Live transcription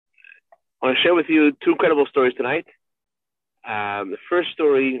I want to share with you two incredible stories tonight. The first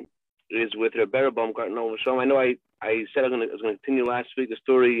story is with Rabbi Baumgarten. I know I said I was going to continue last week the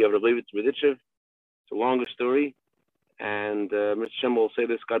story of Rebbetzin. It's a longer story, and Mr. Shem will say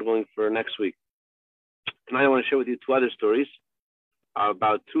this, God willing, for next week. Tonight I want to share with you two other stories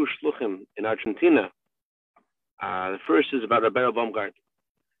about two shluchim in Argentina. The first is about Rabbi Baumgarten.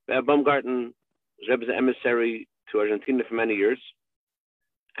 Rabbi Baumgarten was Rebbe's emissary to Argentina for many years,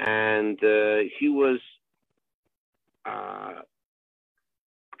 and he was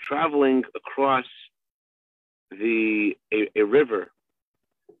traveling across a river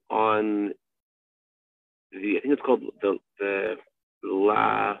on I think it's called the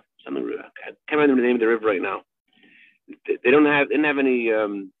La something. I can't remember the name of the river right now. They didn't have any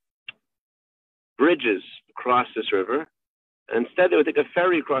bridges across this river. Instead, they would take a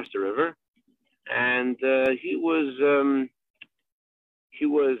ferry across the river, and he was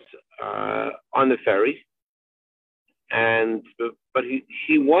on the ferry, but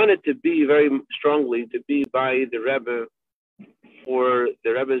he wanted to be very strongly to be by the Rebbe for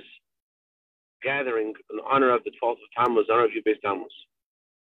the Rebbe's gathering in honor of the 12th of Tammuz, honor of Yud Tammuz,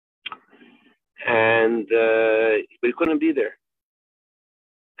 and but he couldn't be there,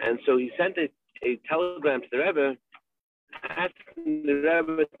 and so he sent a telegram to the Rebbe, asking the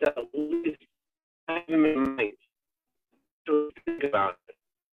Rebbe to at least have him in mind to think about it.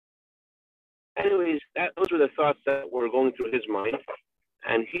 Anyways, those were the thoughts that were going through his mind,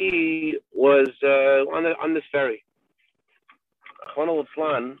 and he was on this ferry.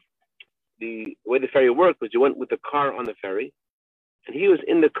 Chana, the way the ferry worked was you went with the car on the ferry, and he was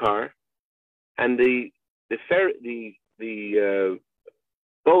in the car, and the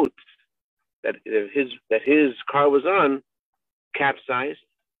boat that his car was on capsized,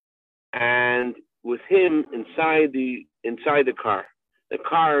 and with him inside the car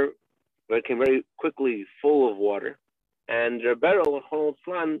became very quickly full of water, and Berel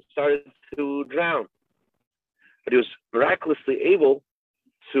started to drown. But he was miraculously able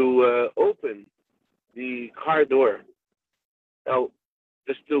to open the car door. Now,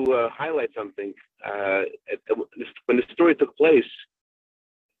 just to highlight something, when the story took place,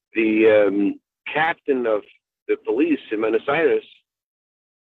 the captain of the police in Buenos Aires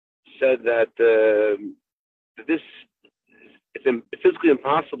said that it's physically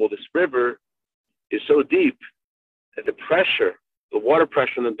impossible. This river is so deep that the water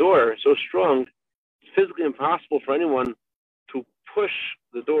pressure on the door is so strong, it's physically impossible for anyone to push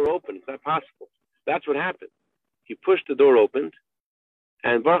the door open. It's not possible. That's what happened. He pushed the door open,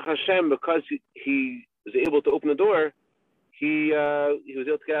 and Baruch Hashem, because he was able to open the door, he was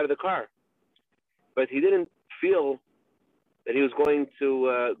able to get out of the car. But he didn't feel that he was going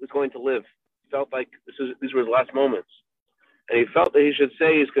to live. He felt like these were his last moments. And he felt that he should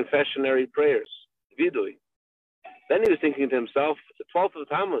say his confessionary prayers, vidui. Then he was thinking to himself, it's the 12th of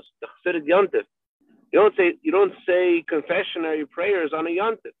Tammuz, the Chasidic Yontif. You don't say confessionary prayers on a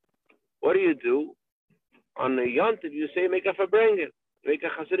Yontif. What do? On a Yontif, you say make a fabrengen, make a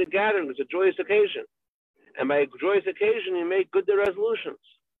Chasidic gathering. It's a joyous occasion. And by a joyous occasion, you make good resolutions.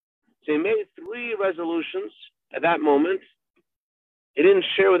 So he made 3 resolutions at that moment. He didn't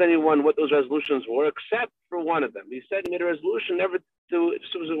share with anyone what those resolutions were, except for one of them. He said he made a resolution never to,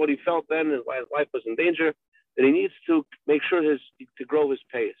 this was what he felt then, his life was in danger, that he needs to make sure to grow his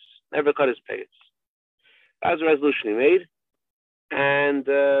pace, never cut his pace. That was the resolution he made. And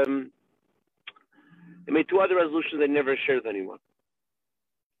he made 2 other resolutions that he never shared with anyone.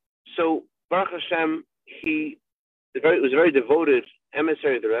 So, Baruch Hashem, he was a very devoted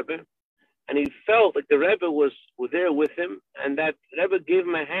emissary of the Rebbe, and he felt like the Rebbe was there with him, and that the Rebbe gave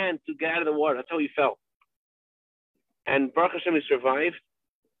him a hand to get out of the water. That's how he felt. And Baruch Hashem, he survived,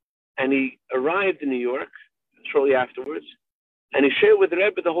 and he arrived in New York shortly afterwards, and he shared with the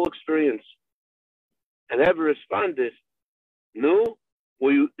Rebbe the whole experience. And the Rebbe responded, "No,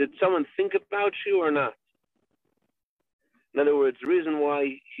 did someone think about you or not?" In other words, the reason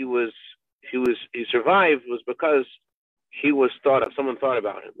why he survived was because someone thought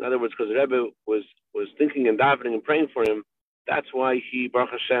about him. In other words, because the Rebbe was thinking and davening and praying for him. That's why he,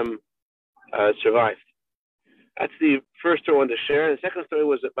 Baruch Hashem, survived. That's the first story I wanted to share. And the second story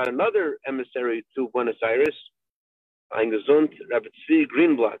was about another emissary to Buenos Aires, eingesund, Rabbi Tzvi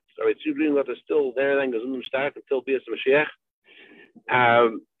Grunblatt. Rabbi Tzvi Grunblatt is still there, eingesund und stark until Bias Mashiach.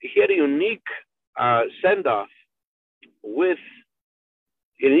 He had a unique send-off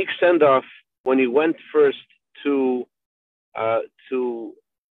when he went first to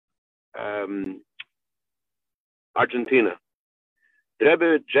Argentina. The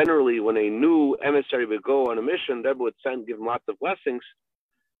Rebbe generally, when a new emissary would go on a mission, the Rebbe would give him lots of blessings.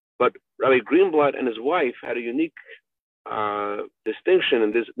 But Rabbi Grunblatt and his wife had a unique distinction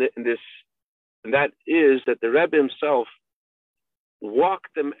in this, and that is that the Rebbe himself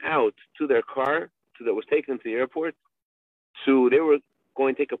walked them out to their car that was taken to the airport. They were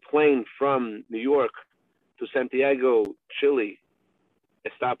going to take a plane from New York to Santiago, Chile, a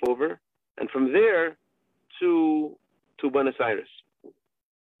stopover, and from there to Buenos Aires.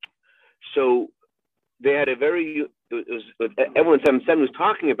 So they had everyone was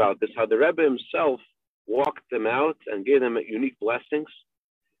talking about this, how the Rebbe himself walked them out and gave them unique blessings.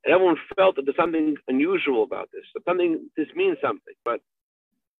 And everyone felt that there's something unusual about this. This means something. But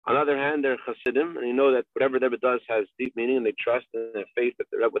on the other hand, they're Hasidim, and you know that whatever the Rebbe does has deep meaning, and they trust and they have faith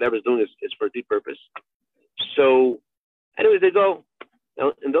that whatever is doing is for a deep purpose. So, anyways, they go.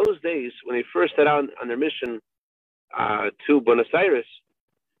 Now, in those days, when they first set out on their mission to Buenos Aires,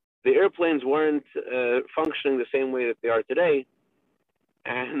 the airplanes weren't functioning the same way that they are today,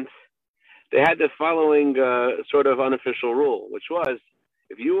 and they had the following sort of unofficial rule, which was,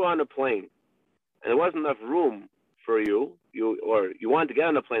 if you were on a plane and there wasn't enough room for you wanted to get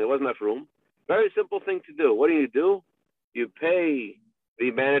on a plane, there wasn't enough room, very simple thing to do. What do? You pay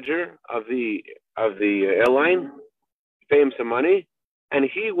the manager of the airline, pay him some money, and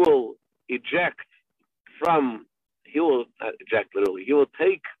he will not eject literally, he will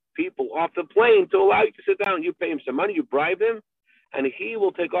take people off the plane to allow you to sit down. You pay him some money, you bribe him, and he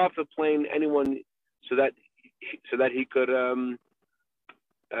will take off the plane anyone so that he could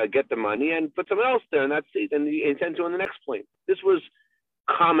get the money and put someone else there in that seat, and he sends you on the next plane. This was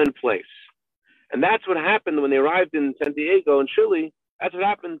commonplace. And that's what happened when they arrived in Santiago in Chile. That's what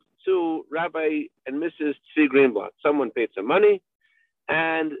happened to Rabbi and Mrs. Tzvi Grunblatt. Someone paid some money,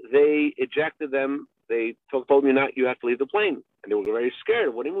 and they ejected them. They told me, you have to leave the plane. And they were very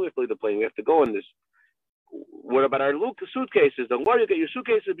scared. What do you mean we have to leave the plane? We have to go on this. What about our suitcases? Don't worry, you get your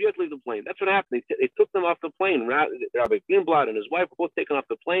suitcases, but you have to leave the plane. That's what happened. They took them off the plane. Rabbi Grunblatt and his wife were both taken off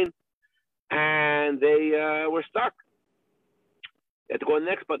the plane, and they were stuck. They had to go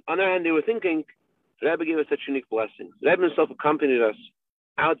next. But on the other hand, they were thinking, the Rebbe gave us such unique blessings. The Rebbe himself accompanied us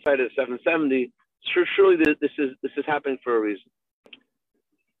outside of 770. Surely this is happening for a reason.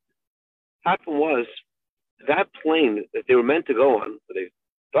 What happened was, that plane that they were meant to go on, or they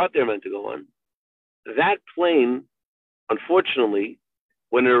thought they were meant to go on, that plane, unfortunately,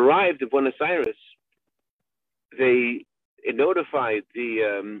 when it arrived in Buenos Aires, it notified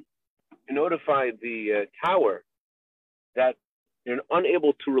the tower that they're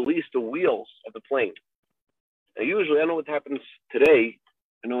unable to release the wheels of the plane. Now, usually, I don't know what happens today.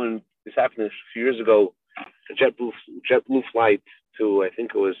 I know when this happened a few years ago, a JetBlue flight to, I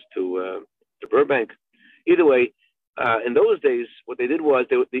think it was to Burbank. Either way, in those days, what they did was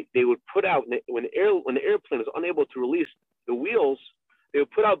they would put out, when the airplane was unable to release the wheels, they would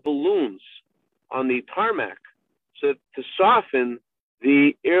put out balloons on the tarmac to soften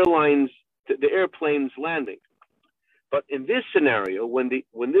the airplane's landing. But in this scenario, when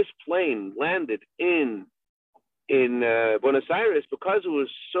this plane landed in Buenos Aires, because it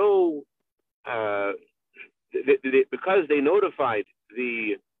was so because they notified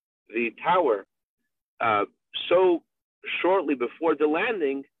the tower so shortly before the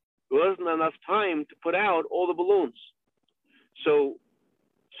landing, there wasn't enough time to put out all the balloons. So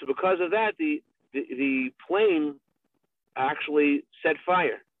because of that, the plane actually set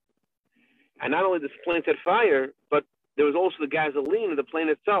fire. And not only did the plane set fire, but there was also the gasoline in the plane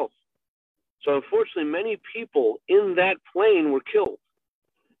itself. So unfortunately, many people in that plane were killed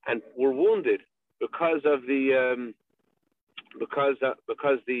and were wounded because the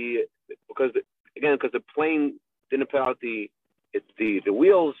plane didn't put out the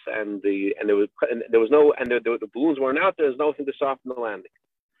wheels and the balloons weren't out there. There's nothing to soften the landing.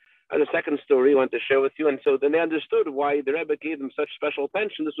 And the second story I want to share with you, and so then they understood why the Rebbe gave them such special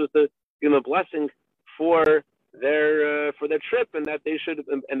attention. This was to give them a blessing for their trip, and that they should,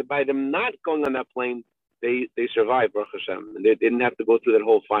 and by them not going on that plane, they survived, Baruch Hashem, and they didn't have to go through that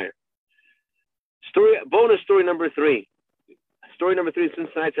whole fire. Bonus story number 3. Story number 3, since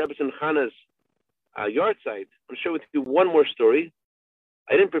tonight's Rebbetzin Chana's yard site, I'm going to share with you one more story.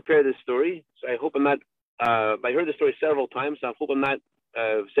 I didn't prepare this story, so I hope I'm not. I heard the story several times, so I hope I'm not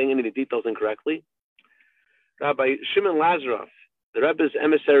saying any of the details incorrectly. Rabbi Shimon Lazarov, the Rebbe's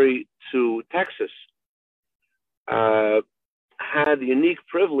emissary to Texas, had the unique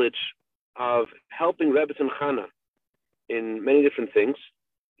privilege of helping Rebbetzin Chana in many different things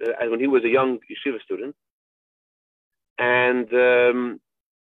when he was a young yeshiva student. And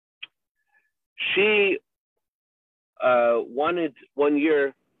she wanted one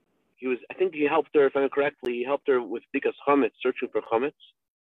year, I think he helped her, if I remember correctly, he helped her with Bikas Chametz, searching for Chametz.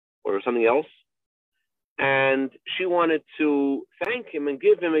 or something else, and she wanted to thank him and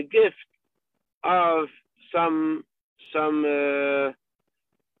give him a gift of some China,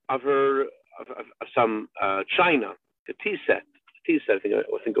 a tea set, I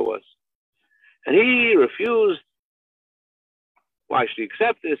think it was, and he refused. Why should he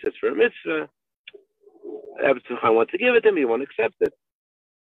accept this? It's for a mitzvah. Rebbetzin wanted to give it to him. He won't accept it,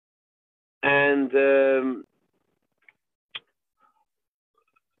 and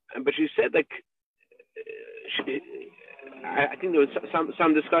but she said, like, I think there was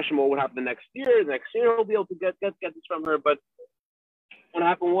some discussion about what happened the next year. The next year he'll be able to get this from her. But what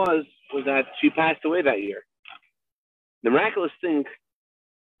happened was that she passed away that year. The miraculous thing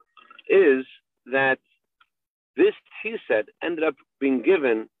is that this tea set ended up being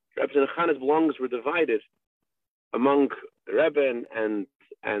given. Rebbetzin Chana's belongings were divided among the Rebbe and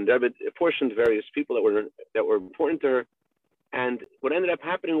Rebbe apportioned various people that were important to her. And what ended up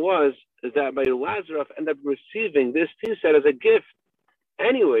happening is that by Lazarus ended up receiving this tea set as a gift,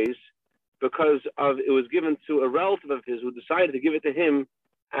 anyways, because it was given to a relative of his who decided to give it to him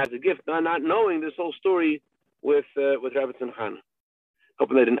as a gift, not knowing this whole story with Rebbetzin Chana.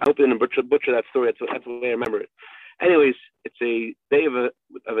 Hoping they didn't butcher that story. That's the way I remember it. Anyways, it's a day of a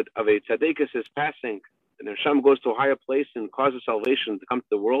tzaddikus' passing, and the Hashem goes to a higher place and causes salvation to come to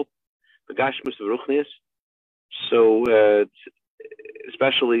the world. The Gashmus of Ruchnius. So,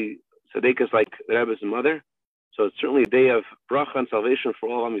 especially tzaddikus like the Rebbe's mother. So it's certainly a day of bracha and salvation for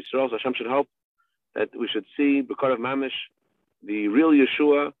all Am Yisrael. So Hashem should help that we should see B'kar of Mamish, the real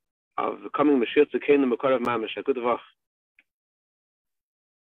Yeshua of the coming Mashiach to Canaan B'kar of Mamish.